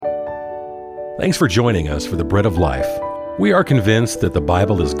Thanks for joining us for the Bread of Life. We are convinced that the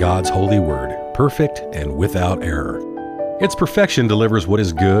Bible is God's holy word, perfect and without error. Its perfection delivers what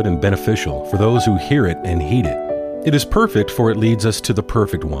is good and beneficial for those who hear it and heed it. It is perfect, for it leads us to the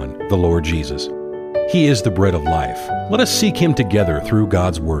perfect one, the Lord Jesus. He is the bread of life. Let us seek Him together through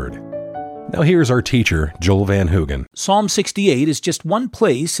God's Word. Now here's our teacher, Joel Van Hoogen. Psalm 68 is just one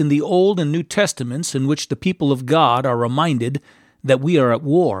place in the Old and New Testaments in which the people of God are reminded that we are at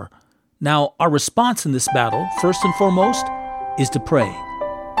war. Now, our response in this battle, first and foremost, is to pray.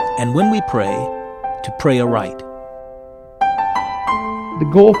 And when we pray, to pray aright. The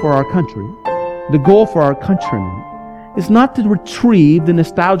goal for our country, the goal for our countrymen, is not to retrieve the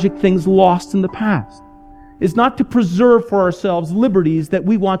nostalgic things lost in the past. Is not to preserve for ourselves liberties that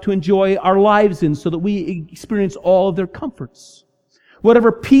we want to enjoy our lives in so that we experience all of their comforts.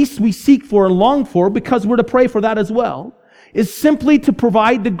 Whatever peace we seek for and long for, because we're to pray for that as well, is simply to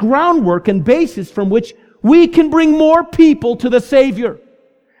provide the groundwork and basis from which we can bring more people to the Savior.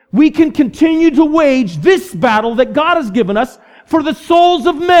 We can continue to wage this battle that God has given us for the souls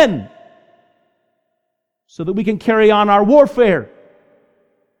of men, so that we can carry on our warfare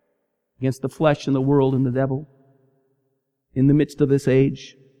against the flesh and the world and the devil in the midst of this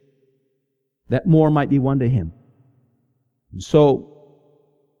age, that more might be won to Him. And so,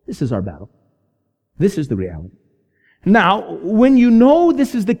 this is our battle. This is the reality. Now, when you know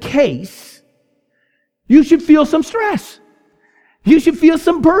this is the case, you should feel some stress. You should feel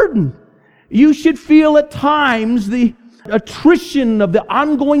some burden. You should feel at times the attrition of the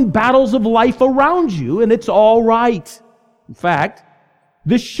ongoing battles of life around you, and it's all right. In fact,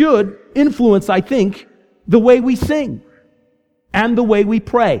 this should influence, I think, the way we sing and the way we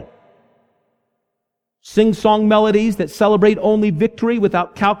pray. Sing-song melodies that celebrate only victory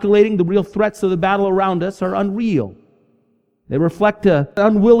without calculating the real threats of the battle around us are unreal. They reflect an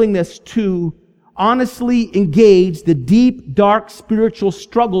unwillingness to honestly engage the deep, dark spiritual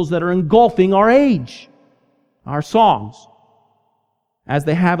struggles that are engulfing our age. Our songs, as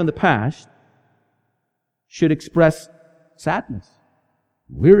they have in the past, should express sadness,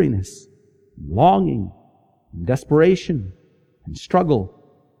 weariness, longing, and desperation, and struggle,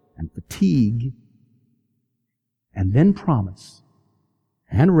 and fatigue, and then promise,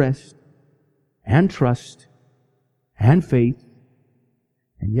 and rest, and trust, and faith,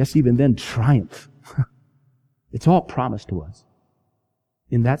 and yes, even then triumph. It's all promised to us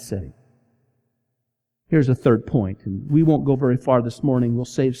in that setting. Here's a third point, and we won't go very far this morning. We'll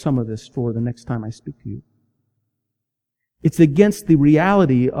save some of this for the next time I speak to you. It's against the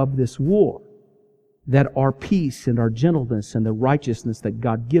reality of this war that our peace and our gentleness and the righteousness that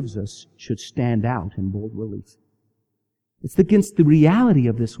God gives us should stand out in bold relief. It's against the reality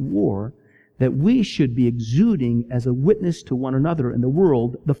of this war that we should be exuding as a witness to one another in the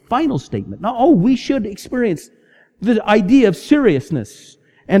world the final statement. Now, we should experience the idea of seriousness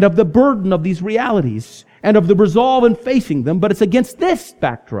and of the burden of these realities and of the resolve in facing them, but it's against this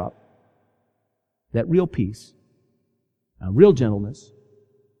backdrop that real peace, real gentleness,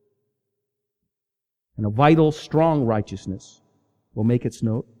 and a vital, strong righteousness will make its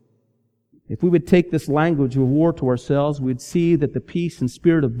note. If we would take this language of war to ourselves, we'd see that the peace and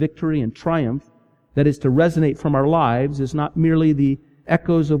spirit of victory and triumph that is to resonate from our lives is not merely the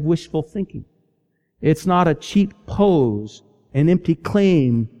echoes of wishful thinking. It's not a cheap pose, an empty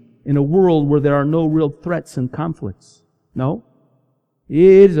claim in a world where there are no real threats and conflicts. No.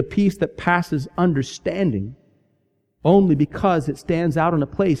 It is a peace that passes understanding only because it stands out in a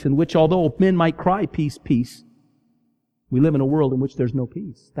place in which, although men might cry, peace, peace, we live in a world in which there's no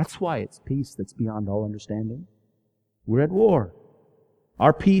peace. That's why it's peace that's beyond all understanding. We're at war.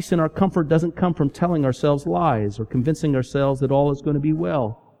 Our peace and our comfort doesn't come from telling ourselves lies or convincing ourselves that all is going to be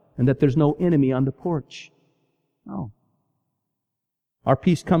well and that there's no enemy on the porch. No. Our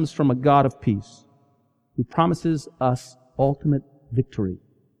peace comes from a God of peace who promises us ultimate victory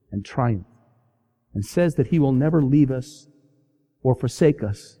and triumph and says that He will never leave us or forsake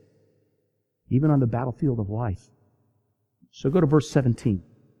us, even on the battlefield of life. So go to verse 17.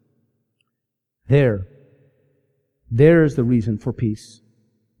 There's the reason for peace.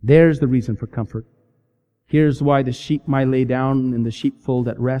 There's the reason for comfort. Here's why the sheep might lay down in the sheepfold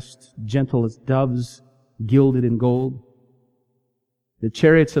at rest, gentle as doves, gilded in gold. The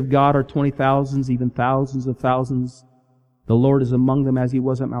chariots of God are 20,000s, even thousands of thousands. The Lord is among them as He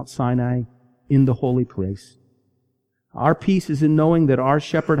was at Mount Sinai in the holy place. Our peace is in knowing that our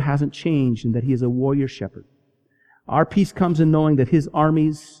shepherd hasn't changed and that He is a warrior shepherd. Our peace comes in knowing that His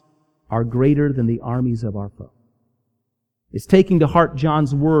armies are greater than the armies of our foe. It's taking to heart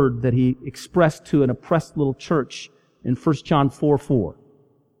John's word that he expressed to an oppressed little church in 1 John 4:4.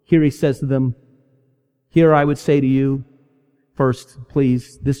 Here he says to them, Here I would say to you, first,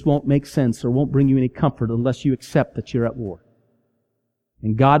 please, this won't make sense or won't bring you any comfort unless you accept that you're at war.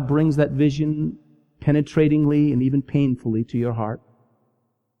 And God brings that vision penetratingly and even painfully to your heart.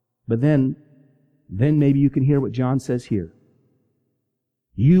 But then maybe you can hear what John says here.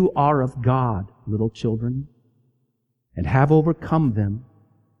 You are of God, little children, and have overcome them,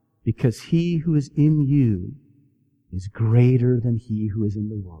 because he who is in you is greater than he who is in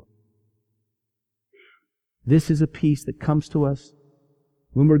the world. This is a peace that comes to us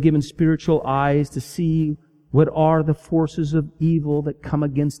when we're given spiritual eyes to see what are the forces of evil that come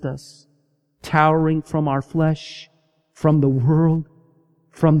against us, towering from our flesh, from the world,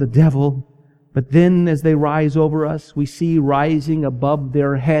 from the devil. But then as they rise over us, we see rising above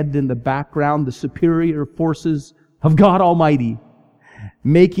their head in the background the superior forces of God Almighty,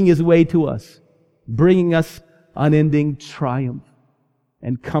 making His way to us, bringing us unending triumph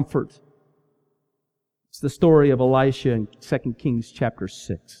and comfort. It's the story of Elisha in 2 Kings chapter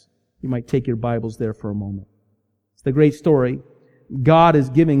 6. You might take your Bibles there for a moment. It's the great story. God is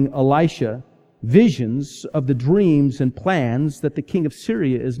giving Elisha visions of the dreams and plans that the king of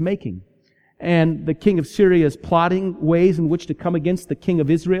Syria is making. And the king of Syria is plotting ways in which to come against the king of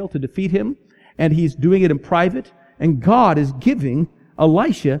Israel to defeat him. And he's doing it in private. And God is giving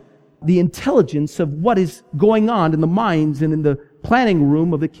Elisha the intelligence of what is going on in the minds and in the planning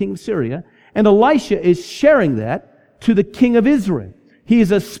room of the king of Syria. And Elisha is sharing that to the king of Israel. He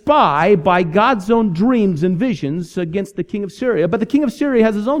is a spy by God's own dreams and visions against the king of Syria. But the king of Syria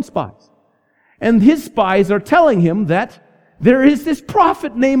has his own spies. And his spies are telling him that there is this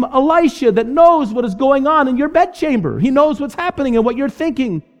prophet named Elisha that knows what is going on in your bedchamber. He knows what's happening and what you're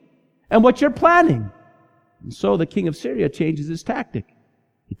thinking and what you're planning. And so the king of Syria changes his tactic.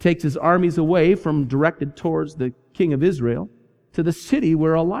 He takes his armies away from directed towards the king of Israel to the city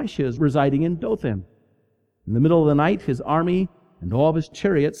where Elisha is residing in Dothan. In the middle of the night, his army and all of his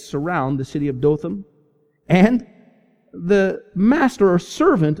chariots surround the city of Dothan. And the master or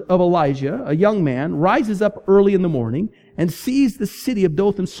servant of Elijah, a young man, rises up early in the morning and sees the city of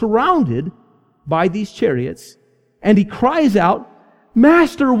Dothan surrounded by these chariots. And he cries out,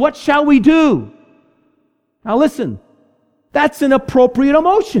 "Master, what shall we do?" Now listen, that's an appropriate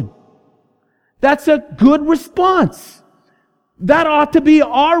emotion. That's a good response. That ought to be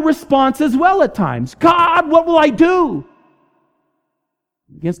our response as well at times. God, what will I do?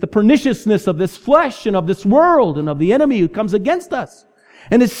 Against the perniciousness of this flesh and of this world and of the enemy who comes against us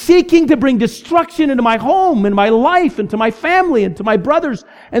and is seeking to bring destruction into my home and my life and to my family and to my brothers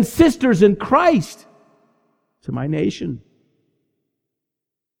and sisters in Christ, to my nation.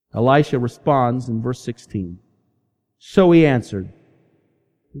 Elisha responds in verse 16. So he answered,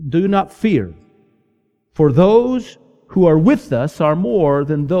 "Do not fear, for those who are with us are more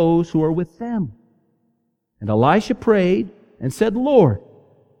than those who are with them." And Elisha prayed and said, "Lord,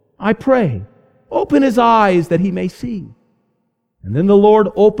 I pray, open his eyes that he may see." And then the Lord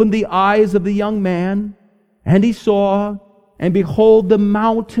opened the eyes of the young man, and he saw, and behold, the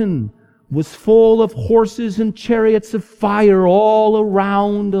mountain was full of horses and chariots of fire all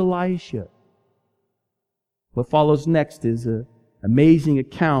around Elisha. What follows next is an amazing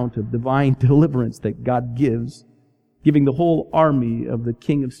account of divine deliverance that God gives, giving the whole army of the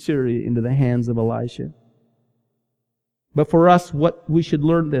king of Syria into the hands of Elisha. But for us, what we should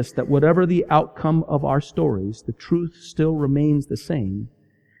learn this, that whatever the outcome of our stories, the truth still remains the same.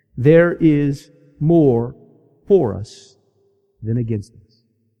 There is more for us than against us.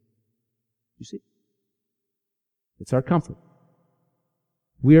 You see? It's our comfort.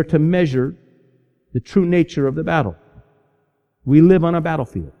 We are to measure the true nature of the battle. We live on a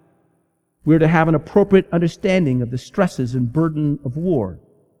battlefield. We are to have an appropriate understanding of the stresses and burden of war.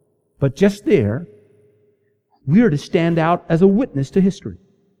 But just there, we are to stand out as a witness to history.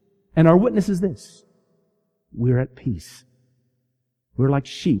 And our witness is this: we're at peace. We're like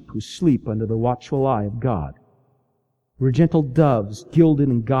sheep who sleep under the watchful eye of God. We're gentle doves gilded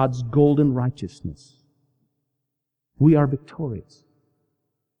in God's golden righteousness. We are victorious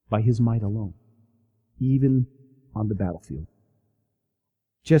by His might alone, even on the battlefield.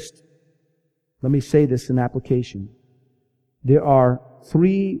 Just let me say this in application. There are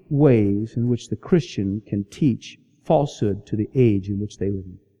 3 ways in which the Christian can teach falsehood to the age in which they live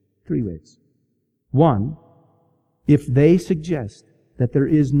in. 3 ways. 1, if they suggest that there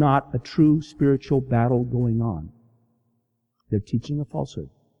is not a true spiritual battle going on, they're teaching a falsehood.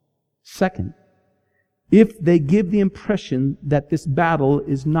 2nd, if they give the impression that this battle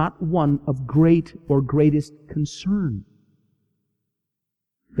is not one of great or greatest concern,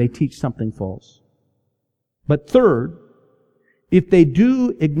 they teach something false. But 3rd, if they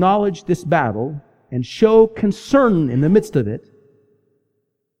do acknowledge this battle and show concern in the midst of it,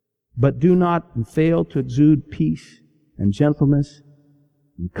 but do not and fail to exude peace and gentleness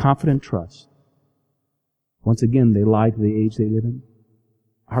and confident trust. Once again, they lie to the age they live in.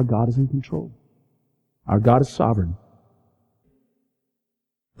 Our God is in control. Our God is sovereign.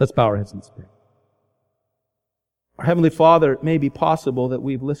 Let's bow our heads and pray. Our Heavenly Father, it may be possible that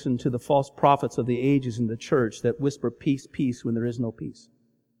we've listened to the false prophets of the ages in the church that whisper peace, peace when there is no peace.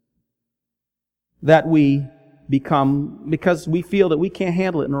 That we become, because we feel that we can't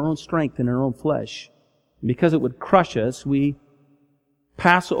handle it in our own strength and in our own flesh, because it would crush us, we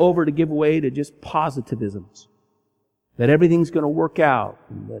pass over to give way to just positivisms. That everything's going to work out,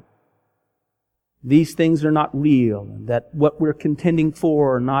 and that these things are not real, and that what we're contending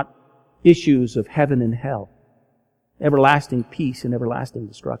for are not issues of heaven and hell, everlasting peace and everlasting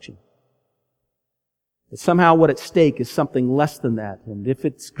destruction. That somehow what at stake is something less than that, and if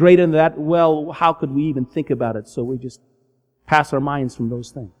it's greater than that, well, how could we even think about it? So we just pass our minds from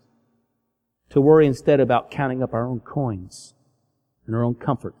those things to worry instead about counting up our own coins and our own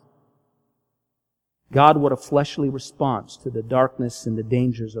comfort. God, what a fleshly response to the darkness and the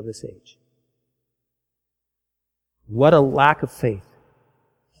dangers of this age. What a lack of faith.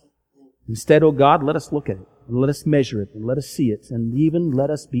 Instead, oh God, let us look at it, and let us measure it, and let us see it, and even let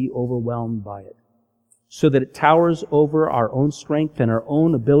us be overwhelmed by it, so that it towers over our own strength and our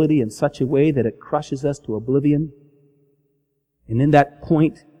own ability in such a way that it crushes us to oblivion. And in that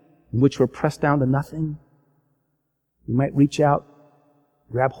point in which we're pressed down to nothing, we might reach out,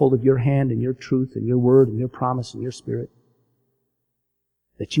 grab hold of your hand and your truth and your word and your promise and your spirit,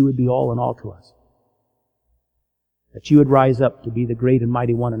 that you would be all in all to us. That you would rise up to be the great and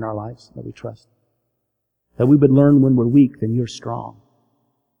mighty one in our lives that we trust. That we would learn when we're weak, then you're strong.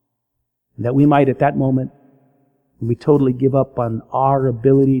 And that we might at that moment, when we totally give up on our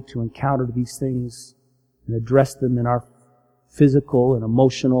ability to encounter these things and address them in our physical and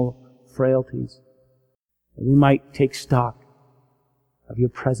emotional frailties, that we might take stock of your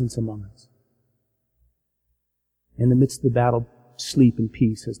presence among us. In the midst of the battle, sleep in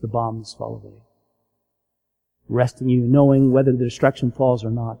peace as the bombs fall away. Rest in you, knowing whether the destruction falls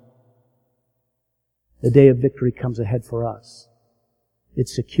or not. The day of victory comes ahead for us.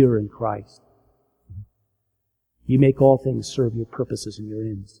 It's secure in Christ. You make all things serve your purposes and your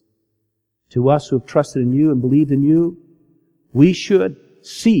ends. To us who have trusted in you and believed in you, we should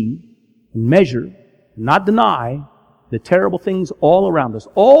see and measure, and not deny, the terrible things all around us,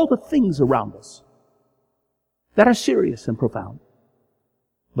 all the things around us that are serious and profound.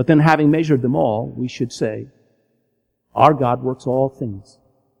 But then having measured them all, we should say, our God works all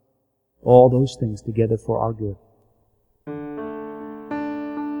those things together for our good.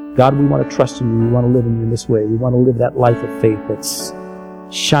 God, we want to trust in you. We want to live in you in this way. We want to live that life of faith that's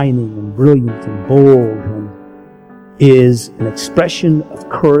shining and brilliant and bold and is an expression of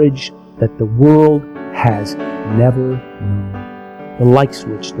courage that the world has never known, the likes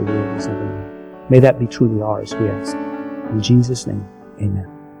which the world has never known. May that be truly ours, we ask. In Jesus' name, amen.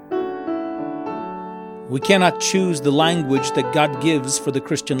 We cannot choose the language that God gives for the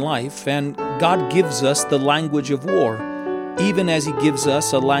Christian life, and God gives us the language of war, even as He gives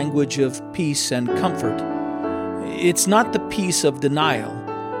us a language of peace and comfort. It's not the peace of denial,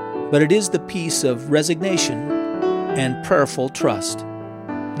 but it is the peace of resignation and prayerful trust.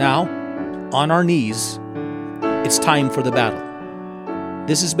 Now, on our knees, it's time for the battle.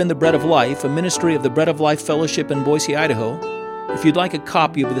 This has been The Bread of Life, a ministry of the Bread of Life Fellowship in Boise, Idaho. If you'd like a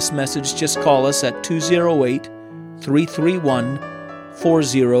copy of this message, just call us at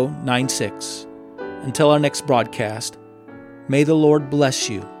 208-331-4096. Until our next broadcast, may the Lord bless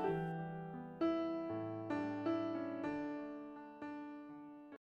you